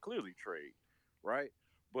that they should clearly trade, right?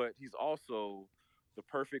 But he's also the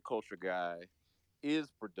perfect culture guy, is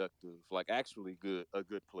productive, like actually a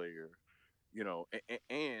good player,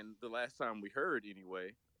 and the last time we heard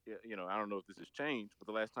anyway, I don't know if this has changed, but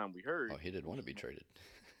the last time we heard, Oh, he didn't want to be traded.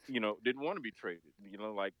 didn't want to be traded,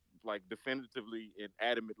 like definitively and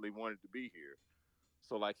adamantly wanted to be here.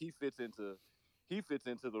 So like he fits into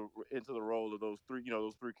the role of those three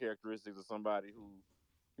characteristics of somebody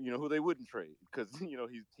who they wouldn't trade, because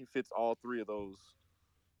he fits all three of those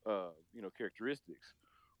characteristics.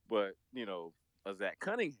 But a Zach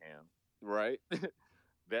Cunningham, right?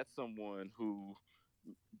 That's someone who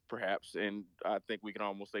perhaps, and I think we can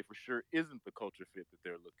almost say for sure, isn't the culture fit that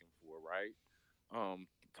they're looking for, right?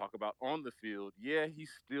 Talk about on the field, yeah, he's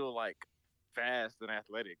still like fast and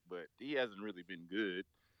athletic, but he hasn't really been good,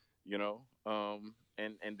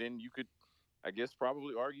 and then you could, I guess,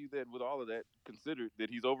 probably argue that with all of that considered, that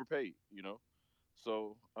he's overpaid.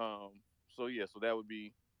 So yeah, so that would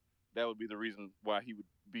be the reason why he would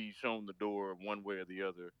be shown the door one way or the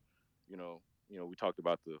other. We talked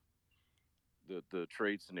about the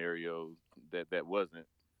trade scenario that wasn't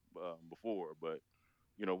before, but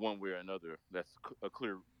one way or another, that's a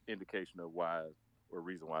clear indication of why, or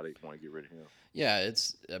reason why they want to get rid of him. Yeah,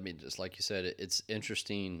 I mean, just like you said, it's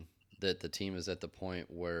interesting that the team is at the point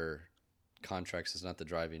where contracts is not the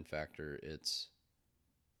driving factor. It's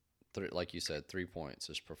like you said, 3 points.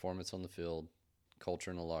 It's performance on the field,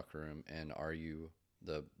 culture in the locker room, and are you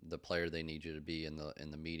the player they need you to be in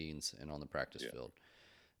the meetings and on the practice Yeah, field.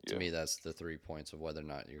 To yeah, me, that's the 3 points of whether or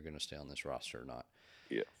not you're going to stay on this roster or not.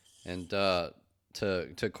 yeah, And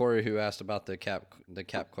to Corey, who asked about the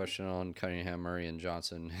cap question on Cunningham, Murray, and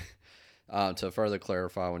Johnson, to further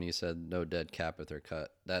clarify, when you said no dead cap if they're cut,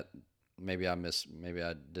 that maybe I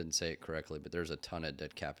didn't say it correctly, but there's a ton of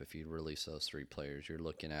dead cap if you release those three players. You're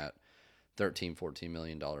looking at 13, $14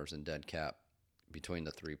 million in dead cap between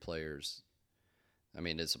the three players. I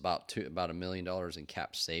mean, it's about $1 million in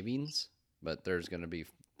cap savings, but there's going to be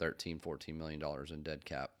 13, $14 million in dead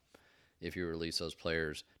cap if you release those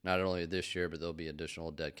players, not only this year, but there'll be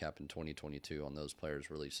additional dead cap in 2022 on those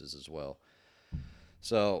players' releases as well.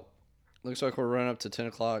 So, looks like we're running up to 10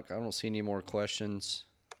 o'clock. I don't see any more questions.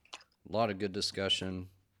 A lot of good discussion.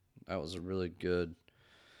 That was a really good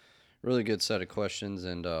set of questions.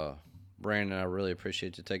 And Brandon, I really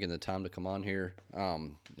appreciate you taking the time to come on here.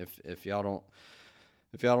 If y'all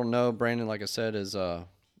don't know, Brandon, like I said, is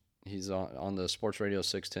he's on the Sports Radio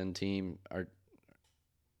 610 team.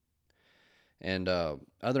 And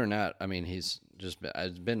other than that, I mean, it's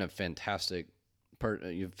been a fantastic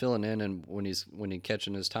you filling in, and when he's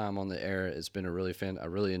catching his time on the air, it's been a really I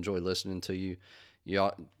really enjoy listening to you.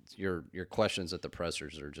 Your questions at the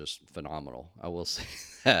pressers are just phenomenal. I will say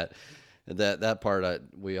that part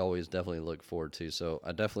we always definitely look forward to. So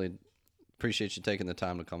I definitely appreciate you taking the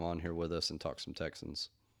time to come on here with us and talk some Texans.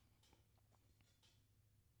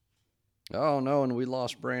 Oh no, and we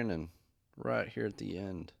lost Brandon right here at the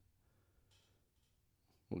end.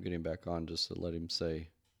 We'll get him back on just to let him say.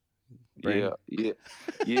 yeah, Brandon, yeah,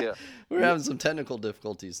 yeah, we're yeah. having some technical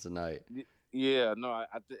difficulties tonight. Yeah, no,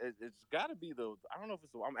 it's got to be the. I don't know if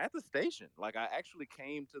it's. I'm at the station. Like I actually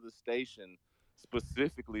came to the station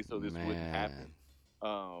specifically so this wouldn't happen.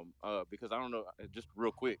 Man, Because I don't know. Just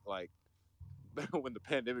real quick, like when the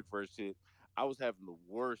pandemic first hit, I was having the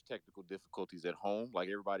worst technical difficulties at home, like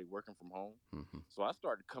everybody working from home. Mm-hmm. So I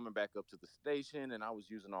started coming back up to the station, and I was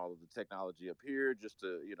using all of the technology up here just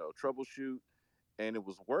to, troubleshoot, and it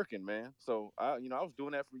was working, man. So I was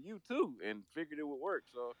doing that for you too, and figured it would work.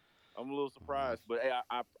 So I'm a little surprised, but hey,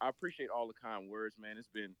 I appreciate all the kind words, man.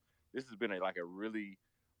 This has been a really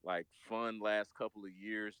like fun last couple of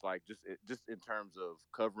years, like just in terms of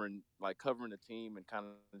covering the team and kind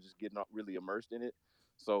of just getting really immersed in it.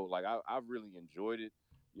 So like I've really enjoyed it.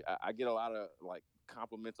 I get a lot of like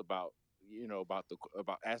compliments about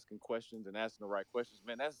about asking questions and asking the right questions.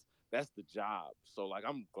 Man, that's the job. So like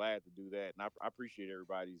I'm glad to do that, and I appreciate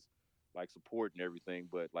everybody's like support and everything.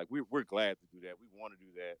 But like we're glad to do that. We want to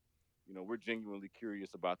do that. We're genuinely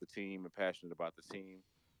curious about the team and passionate about the team.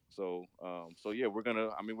 So yeah, we're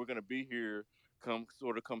gonna be here come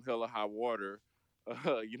hell or high water,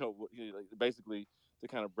 like, basically to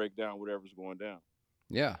kind of break down whatever's going down.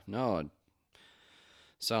 Yeah, no, it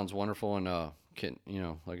sounds wonderful, and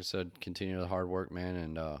like I said, continue the hard work, man,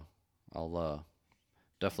 and I'll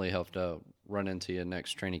definitely hope to run into you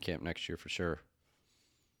next training camp next year for sure.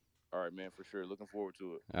 All right, man, for sure. Looking forward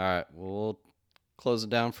to it. All right, well, we'll close it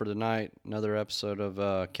down for tonight. Another episode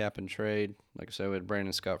of Cap and Trade. Like I said, we had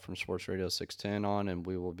Brandon Scott from Sports Radio 610 on, and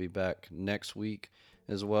we will be back next week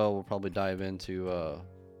as well. We'll probably dive into a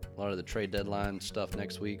lot of the trade deadline stuff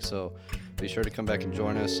next week, so be sure to come back and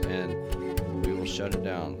join us, and we will shut it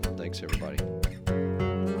down. Thanks, everybody.